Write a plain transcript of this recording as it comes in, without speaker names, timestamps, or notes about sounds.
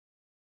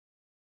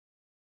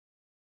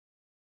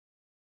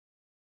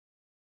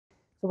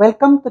So,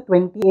 welcome to the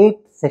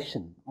 28th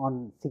session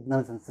on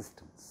signals and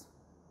systems.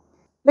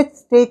 Let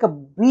us take a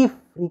brief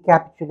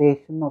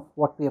recapitulation of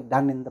what we have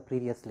done in the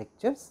previous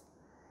lectures.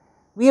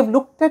 We have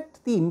looked at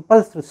the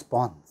impulse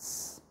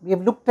response. We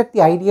have looked at the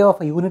idea of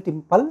a unit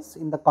impulse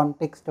in the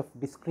context of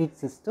discrete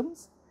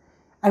systems,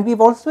 and we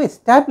have also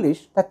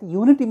established that the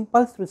unit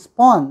impulse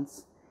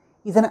response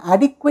is an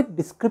adequate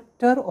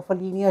descriptor of a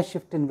linear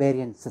shift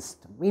invariant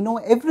system. We know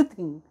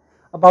everything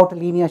about a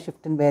linear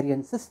shift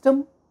invariant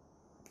system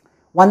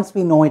once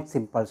we know its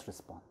impulse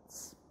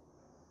response.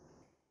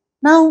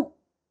 Now,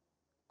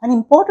 an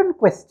important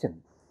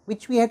question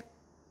which we had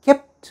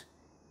kept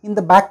in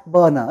the back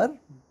burner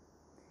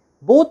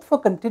both for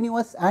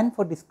continuous and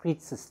for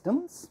discrete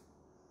systems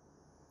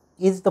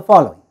is the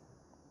following.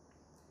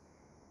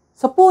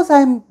 Suppose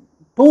I am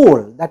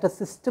told that a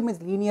system is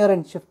linear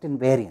and shift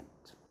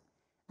invariant,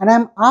 and I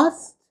am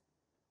asked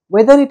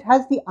whether it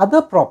has the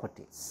other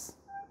properties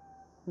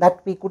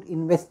that we could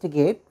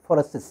investigate for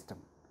a system,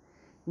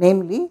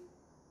 namely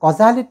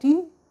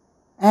causality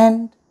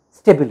and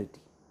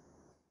stability.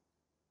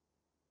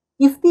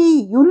 If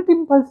the unit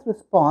impulse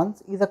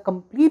response is a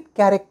complete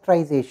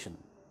characterization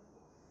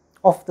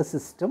of the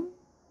system,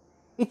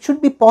 it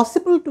should be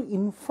possible to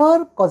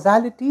infer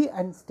causality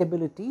and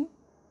stability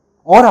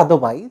or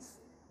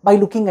otherwise by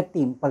looking at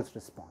the impulse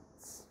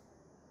response.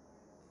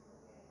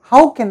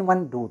 How can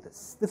one do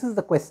this? This is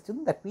the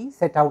question that we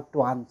set out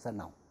to answer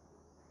now.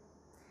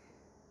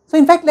 So,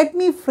 in fact, let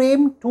me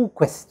frame two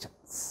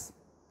questions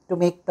to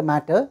make the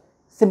matter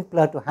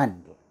simpler to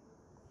handle.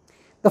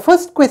 The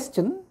first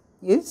question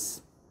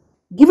is,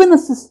 given a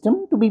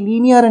system to be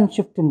linear and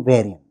shift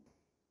invariant,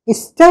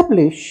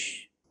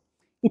 establish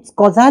its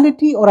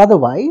causality or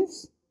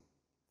otherwise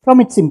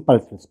from its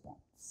impulse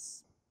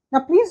response. Now,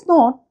 please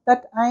note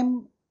that I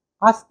am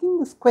asking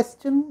this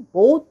question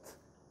both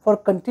for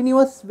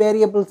continuous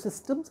variable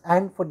systems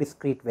and for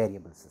discrete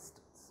variable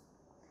systems.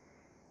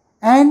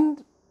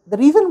 And the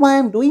reason why I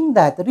am doing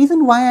that, the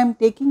reason why I am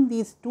taking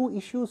these two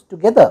issues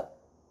together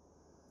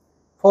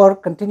for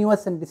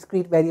continuous and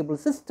discrete variable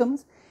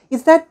systems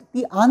is that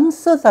the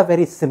answers are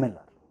very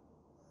similar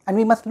and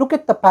we must look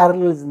at the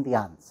parallels in the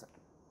answer.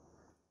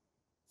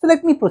 So,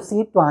 let me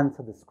proceed to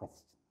answer this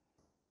question.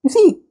 You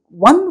see,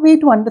 one way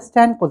to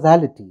understand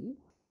causality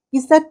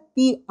is that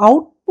the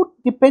output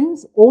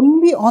depends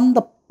only on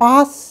the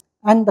past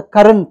and the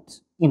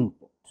current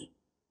input.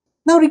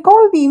 Now,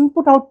 recall the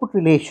input-output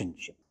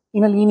relationship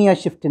in a linear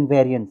shift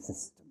invariant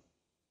system.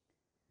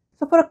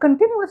 So, for a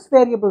continuous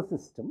variable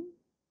system,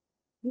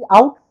 the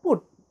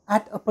output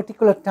at a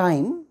particular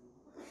time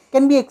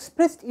can be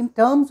expressed in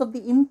terms of the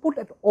input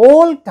at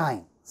all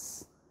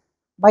times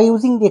by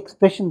using the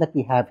expression that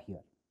we have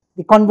here,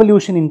 the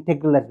convolution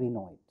integral as we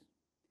know it.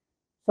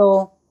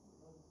 So,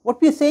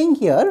 what we are saying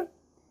here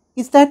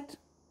is that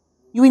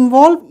you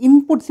involve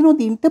inputs,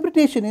 the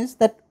interpretation is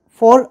that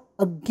for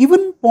a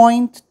given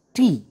point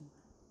t,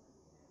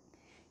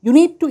 you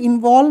need to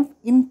involve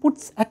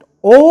inputs at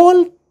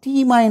all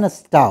t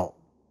minus tau,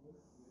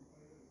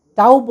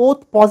 tau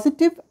both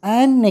positive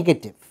and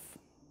negative.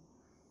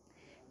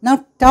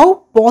 Now,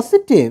 tau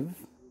positive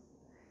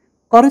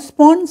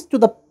corresponds to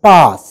the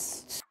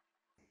past,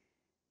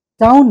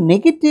 tau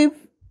negative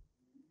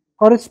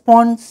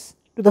corresponds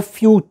to the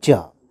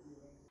future,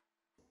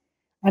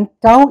 and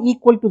tau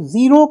equal to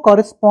 0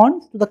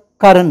 corresponds to the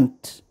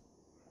current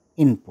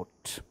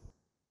input.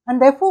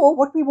 And therefore,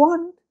 what we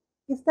want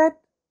is that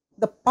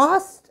the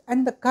past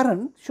and the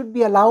current should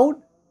be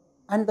allowed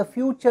and the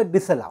future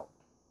disallowed.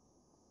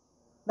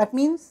 That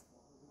means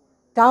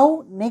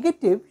tau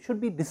negative should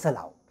be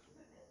disallowed.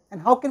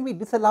 And how can we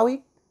disallow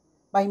it?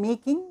 By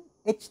making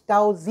h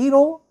tau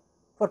 0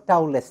 for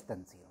tau less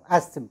than 0,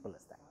 as simple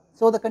as that.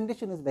 So, the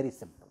condition is very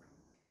simple.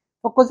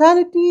 For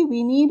causality,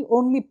 we need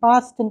only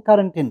past and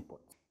current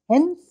inputs.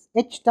 Hence,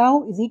 h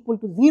tau is equal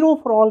to 0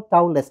 for all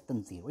tau less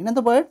than 0. In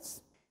other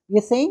words, we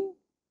are saying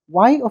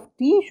y of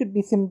t should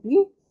be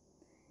simply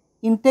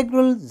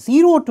integral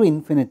 0 to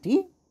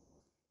infinity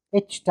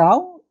h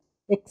tau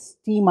x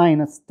t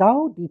minus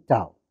tau d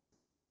tau.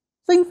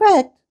 So, in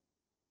fact,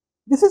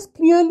 this is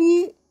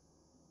clearly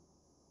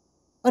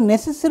a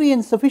necessary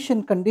and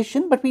sufficient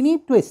condition, but we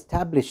need to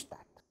establish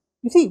that.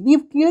 You see, we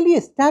have clearly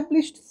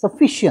established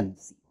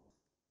sufficiency.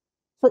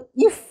 So,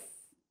 if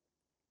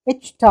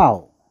h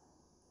tau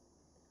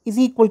is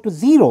equal to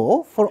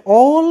 0 for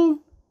all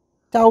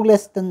tau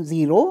less than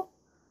 0,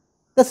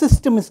 the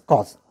system is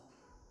causal.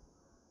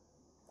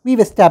 We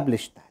have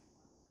established that.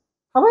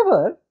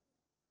 However,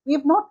 we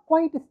have not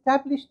quite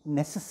established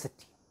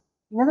necessity.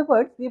 In other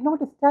words, we have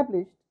not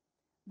established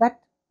that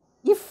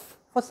if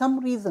for some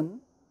reason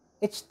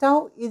h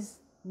tau is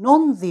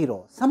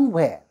non-zero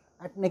somewhere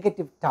at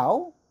negative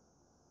tau,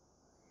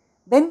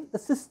 then the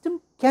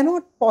system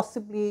cannot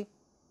possibly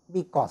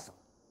be causal.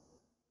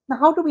 Now,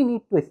 how do we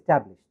need to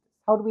establish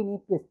this? How do we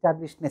need to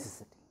establish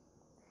necessity?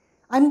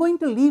 I am going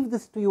to leave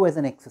this to you as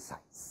an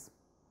exercise,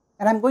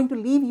 and I am going to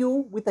leave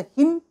you with a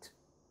hint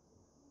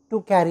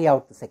to carry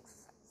out this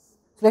exercise.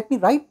 So, let me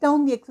write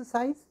down the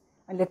exercise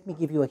and let me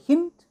give you a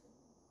hint,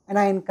 and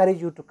I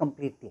encourage you to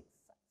complete the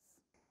exercise.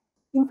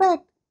 In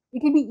fact,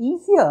 it will be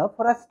easier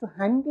for us to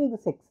handle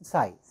this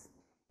exercise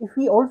if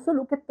we also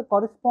look at the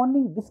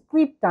corresponding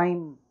discrete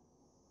time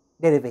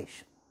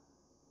derivation.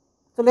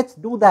 So, let us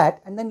do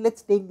that and then let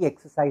us take the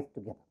exercise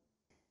together.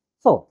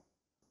 So,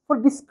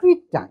 for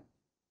discrete time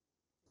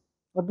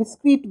or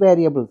discrete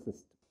variable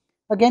system,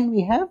 again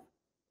we have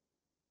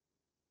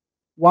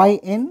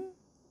yn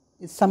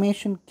is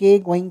summation k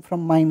going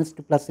from minus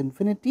to plus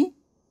infinity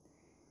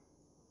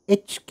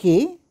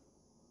hk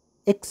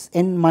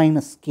xn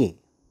minus k.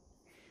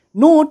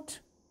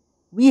 Note,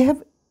 we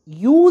have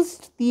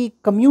used the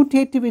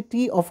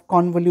commutativity of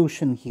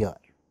convolution here.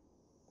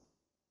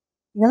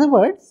 In other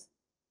words,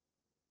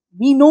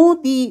 we know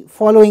the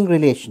following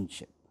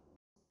relationship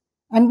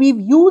and we have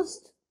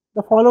used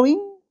the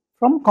following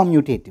from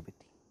commutativity.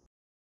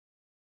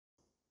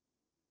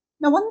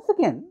 Now, once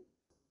again,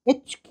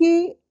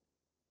 hk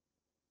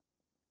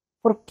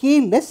for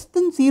k less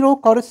than 0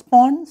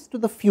 corresponds to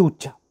the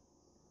future.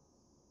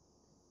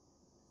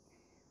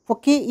 For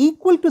k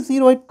equal to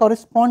 0, it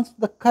corresponds to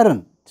the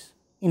current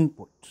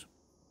input,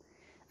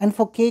 and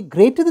for k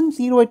greater than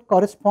 0, it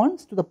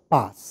corresponds to the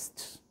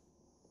past.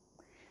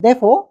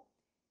 Therefore,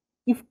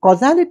 if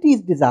causality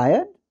is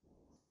desired,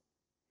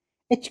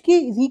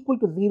 hk is equal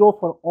to 0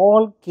 for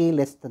all k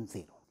less than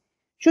 0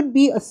 should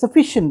be a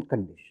sufficient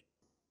condition.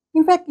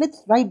 In fact, let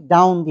us write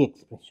down the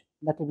expression,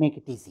 that will make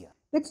it easier.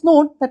 Let us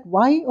note that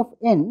y of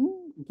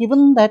n,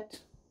 given that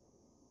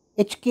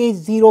hk is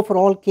 0 for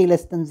all k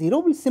less than 0,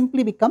 will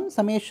simply become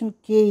summation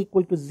k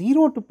equal to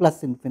 0 to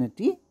plus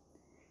infinity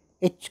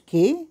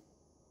hk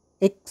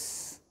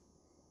x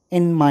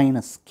n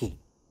minus k.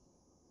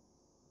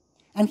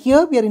 And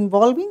here we are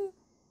involving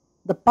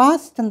the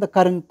past and the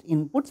current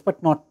inputs,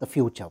 but not the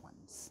future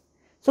ones.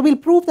 So, we will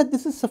prove that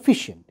this is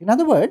sufficient. In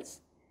other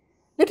words,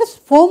 let us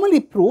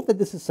formally prove that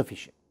this is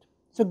sufficient.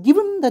 So,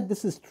 given that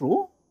this is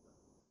true,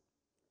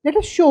 let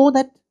us show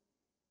that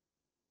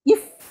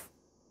if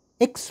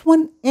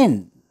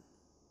x1n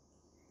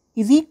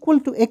is equal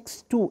to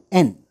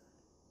x2n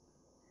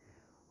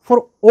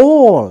for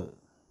all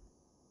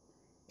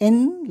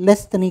n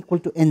less than equal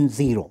to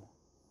n0,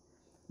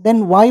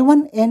 then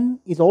y1n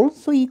is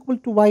also equal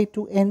to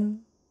y2n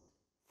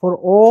for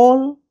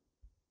all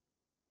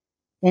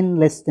n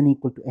less than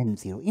equal to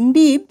n0.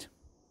 Indeed,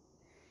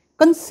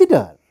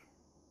 consider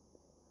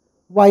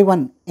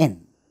y1n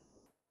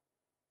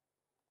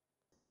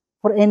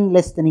for n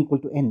less than equal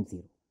to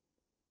n0.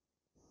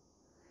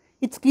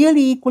 It is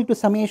clearly equal to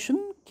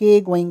summation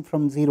k going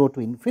from 0 to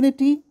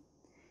infinity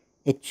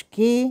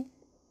hk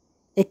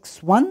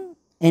x1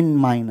 n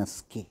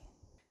minus k.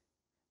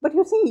 But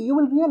you see, you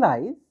will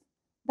realize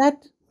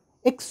that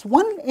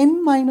x1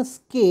 n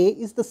minus k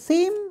is the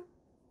same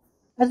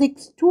as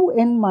x2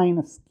 n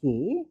minus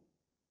k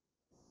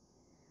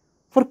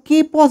for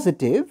k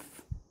positive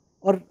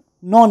or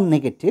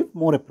non-negative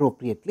more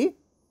appropriately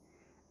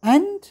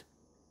and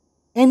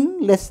n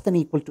less than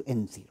equal to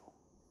n0.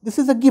 This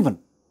is a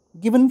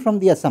given from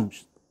the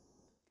assumption.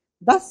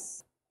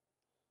 Thus,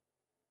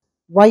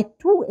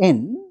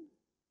 y2n,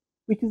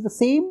 which is the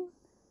same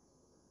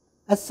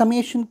as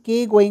summation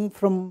k going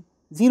from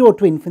 0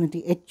 to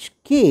infinity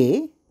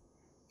hk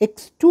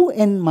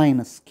x2n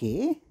minus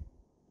k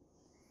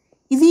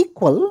is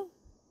equal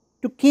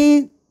to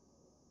k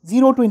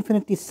 0 to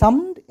infinity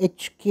summed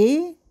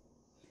hk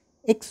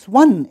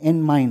x1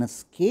 n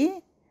minus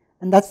k,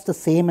 and that is the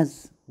same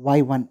as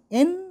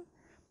y1n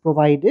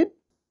provided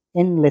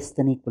n less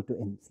than equal to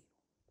n0.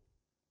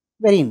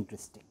 Very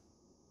interesting.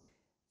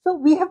 So,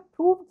 we have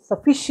proved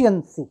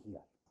sufficiency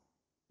here.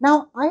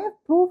 Now, I have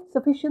proved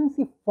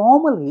sufficiency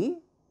formally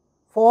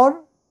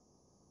for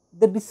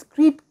the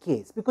discrete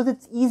case because it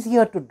is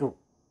easier to do.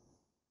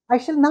 I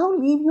shall now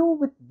leave you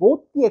with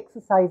both the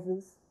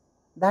exercises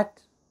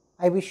that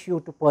I wish you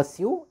to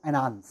pursue and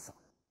answer.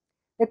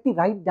 Let me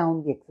write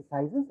down the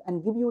exercises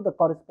and give you the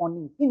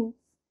corresponding hints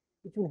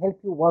which will help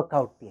you work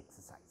out the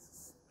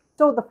exercises.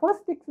 So, the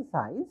first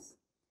exercise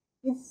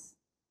is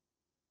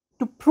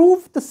to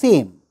prove the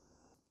same,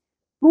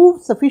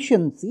 prove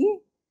sufficiency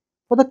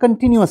for the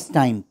continuous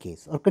time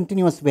case or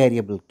continuous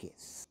variable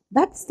case.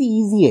 That is the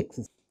easy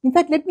exercise. In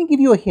fact, let me give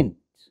you a hint.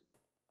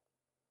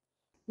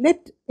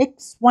 Let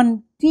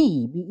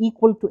x1t be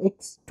equal to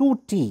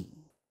x2t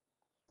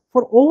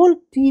for all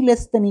t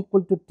less than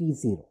equal to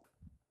t0.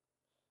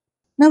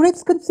 Now, let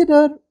us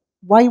consider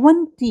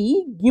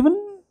y1t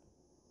given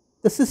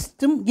the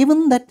system,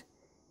 given that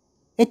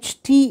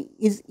ht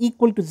is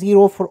equal to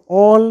 0 for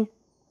all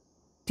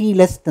t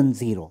less than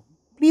 0.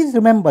 Please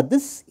remember,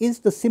 this is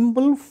the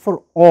symbol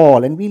for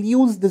all and we will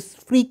use this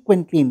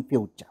frequently in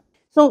future.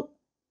 So,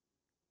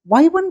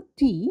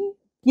 y1t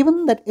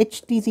given that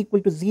ht is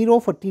equal to 0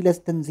 for t less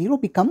than 0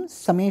 becomes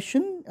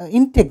summation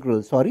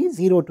integral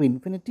 0 to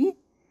infinity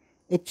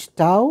h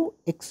tau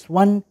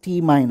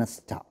x1t minus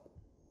tau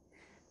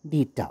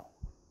d tau.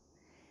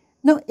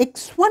 Now,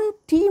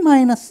 x1t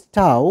minus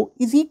tau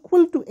is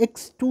equal to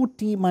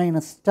x2t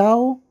minus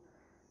tau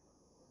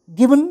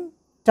given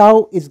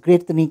tau is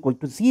greater than equal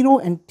to 0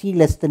 and t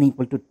less than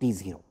equal to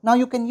t0. Now,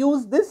 you can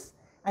use this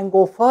and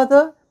go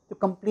further to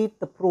complete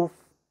the proof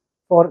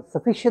for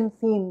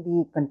sufficiency in the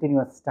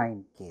continuous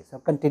time case or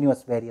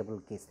continuous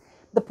variable case.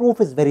 The proof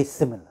is very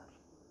similar.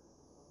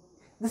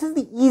 This is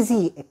the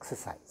easy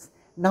exercise.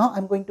 Now, I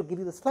am going to give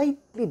you the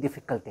slightly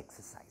difficult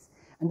exercise,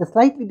 and the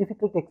slightly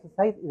difficult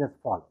exercise is as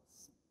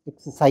follows.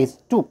 Exercise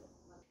 2.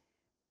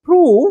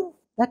 Prove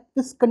that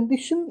this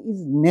condition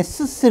is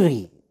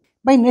necessary.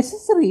 By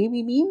necessary,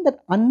 we mean that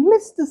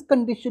unless this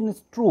condition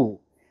is true,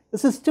 the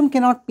system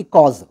cannot be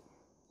causal.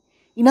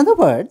 In other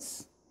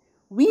words,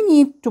 we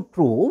need to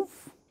prove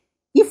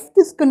if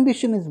this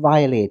condition is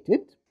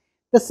violated,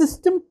 the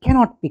system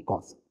cannot be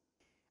causal.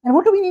 And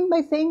what do we mean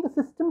by saying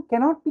the system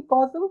cannot be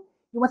causal?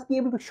 You must be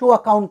able to show a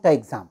counter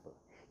example.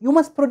 You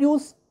must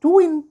produce two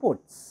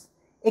inputs,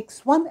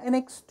 x1 and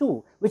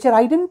x2, which are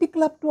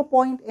identical up to a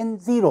point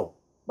n0,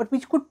 but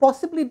which could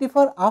possibly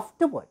differ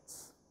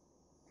afterwards,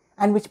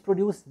 and which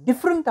produce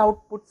different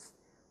outputs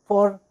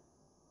for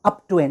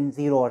up to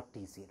n0 or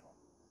t0.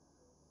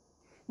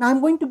 Now, I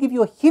am going to give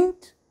you a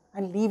hint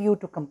and leave you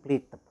to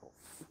complete the proof.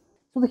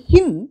 So, the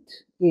hint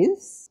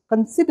is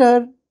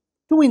consider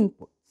two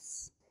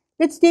inputs.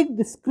 Let us take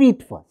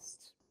discrete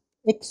first,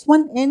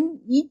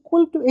 x1n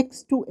equal to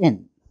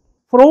x2n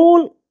for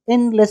all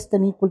n less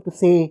than equal to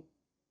say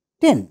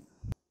 10.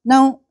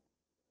 Now,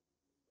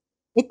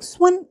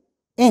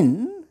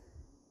 x1n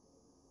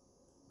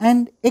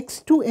and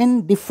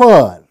x2n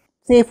differ,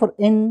 say for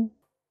n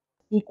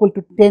equal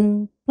to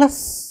 10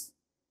 plus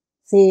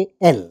say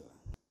L,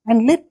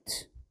 and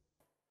let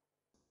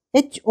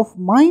h of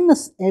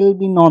minus L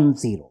be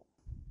non-zero.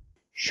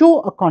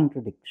 Show a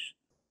contradiction.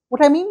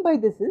 What I mean by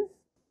this is,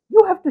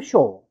 you have to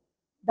show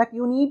that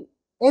you need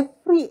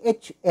every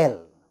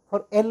HL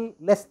for L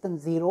less than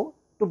 0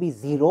 to be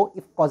 0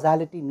 if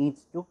causality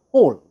needs to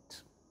hold.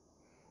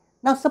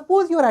 Now,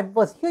 suppose you are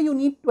adverse. Here you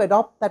need to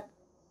adopt that,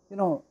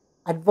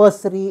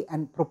 adversary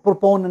and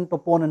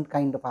proponent-opponent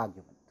kind of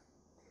argument.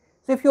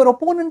 So, if your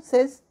opponent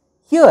says,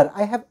 here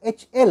I have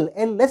HL,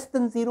 L less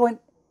than 0 and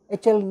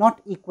HL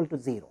not equal to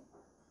 0,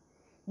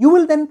 you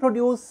will then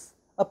produce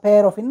a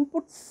pair of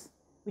inputs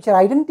which are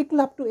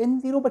identical up to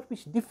n0, but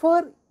which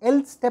differ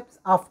L steps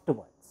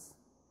afterwards,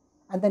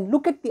 and then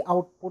look at the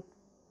output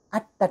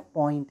at that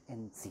point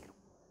n0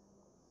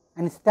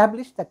 and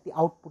establish that the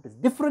output is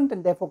different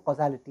and therefore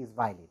causality is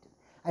violated.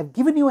 I have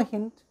given you a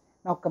hint.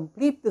 Now,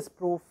 complete this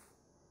proof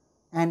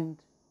and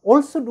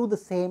also do the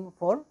same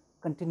for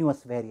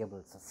continuous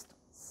variable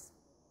systems.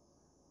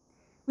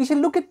 We shall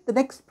look at the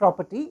next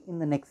property in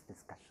the next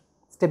discussion,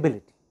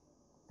 stability.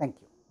 Thank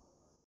you.